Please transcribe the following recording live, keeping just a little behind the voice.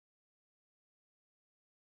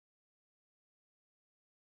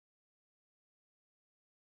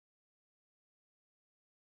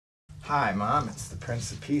Hi Mom, it's the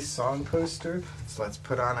Prince of Peace song poster, so let's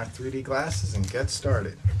put on our 3D glasses and get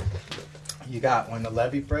started. You got When the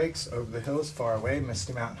Levee Breaks, Over the Hills, Far Away,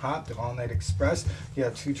 Misty Mountain Hop, The All Night Express. You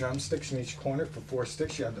have 2 drumsticks in each corner for 4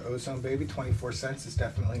 sticks. You have the Ozone Baby, 24 cents is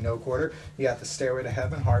definitely no quarter. You got the Stairway to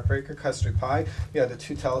Heaven, Heartbreaker, Custard Pie. You have the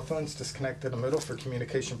 2 telephones disconnected in the middle for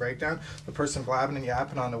communication breakdown. The person blabbing and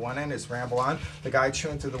yapping on the one end is Ramble On. The guy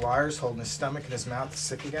chewing through the wires, holding his stomach and his mouth is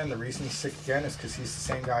sick again. The reason he's sick again is because he's the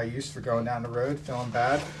same guy I used for going down the road, feeling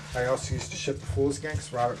bad. I also used to Ship the Fools again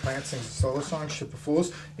because Robert Plant sings a solo song, Ship the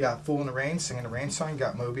Fools. You got Fool in the Rain, singing the rain song. You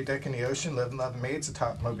got Moby Dick in the Ocean, Living, Loving Maids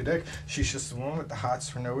atop Moby Dick. She's Just a Woman with the Hots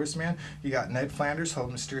for Nowhere's Man. You got Ned Flanders,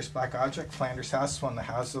 Holding Mysterious Black Object. Flanders' House, One of the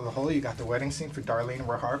Houses of the Holy. You got the wedding scene for Darlene and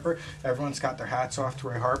Roy Harper. Everyone's got their hats off to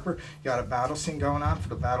Roy Harper. You got a battle scene going on for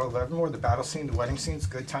the Battle of Evermore. The battle scene, the wedding scenes,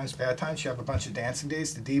 good times, bad times. You have a bunch of dancing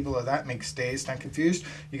days. The D below that makes dazed and confused.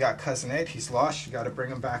 You got Cousin Ed, he's lost. You got to bring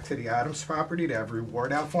him back to the Adams property to have a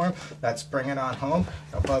reward out for him. That's Bring It On Home.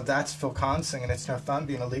 Above that's Phil Collins singing It's No Fun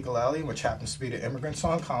Being a Legal Alien, which happens to be the immigrant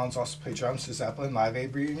song. Collins also played drums to Zeppelin Live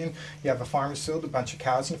Aid reunion. You have a farmer's field, a bunch of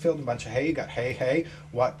cows in the field, a bunch of hay. You got Hey Hey,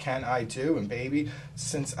 What Can I Do? And Baby,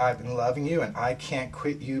 Since I've Been Loving You, and I Can't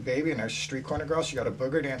Quit You, Baby. And there's Street Corner Girls. You got a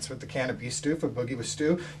booger dance with the can of beef stew for Boogie with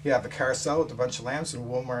Stew. You have a carousel with a bunch of lambs and a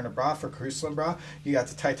woman wearing a bra for Jerusalem bra. You got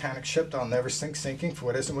the Titanic ship that'll never sink, sinking for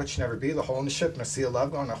what isn't, which never be. The hole in the ship and a sea of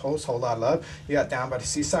love going to holes, whole lot of love. You got Down by the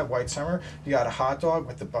Seaside, White Summer. You got a hot dog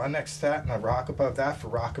with the bun next to that and a rock above that for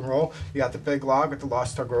rock and roll. You got the big log with the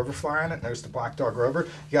Lost Dog Rover fly on it, and there's the Black Dog Rover.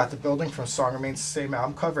 You got the building from Song Remains the Same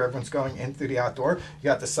album cover. Everyone's going in through the outdoor. You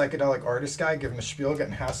got the psychedelic artist guy giving a spiel,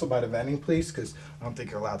 getting hassled by the vending police because I don't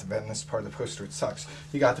think you're allowed to vend this part of the poster. It sucks.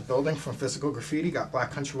 You got the building from Physical Graffiti. You got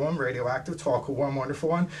Black Country Woman, Radioactive, Tall, Cool, Warm, Wonderful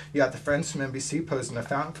One. You got the Friends from NBC posing a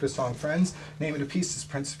fountain for the song Friends. Name of the piece is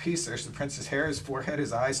Prince of Peace. There's the prince's hair, his forehead,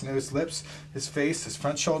 his eyes, nose, lips, his face, his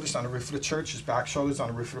front shoulders on the roof of the church, his back shoulders on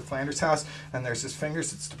the roof of the Flanders house, and there's his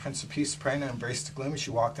fingers. It's the Prince of Peace praying to embrace the gloom as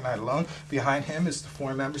you walk the night alone. Behind him is the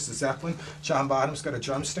 4 members of Zeppelin. John Bottom's got a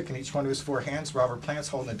drumstick in each one of his 4 hands. Robert Plant's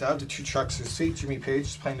holding a dove. The 2 trucks are his feet. Jimmy Page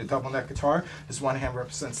is playing the double neck guitar. His one hand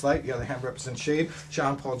represents light, the other hand represents shade.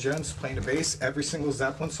 John Paul Jones is playing the bass. Every single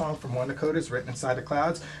Zeppelin song from One Dakota is written inside the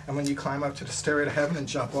clouds, and when you climb up to the Stairway to Heaven and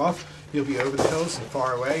jump off, you'll be over the hills and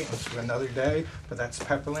far away into another day. But that's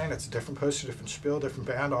Pepperland. It's a different poster, different spiel, different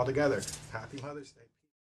band altogether. Happy Mother's Day.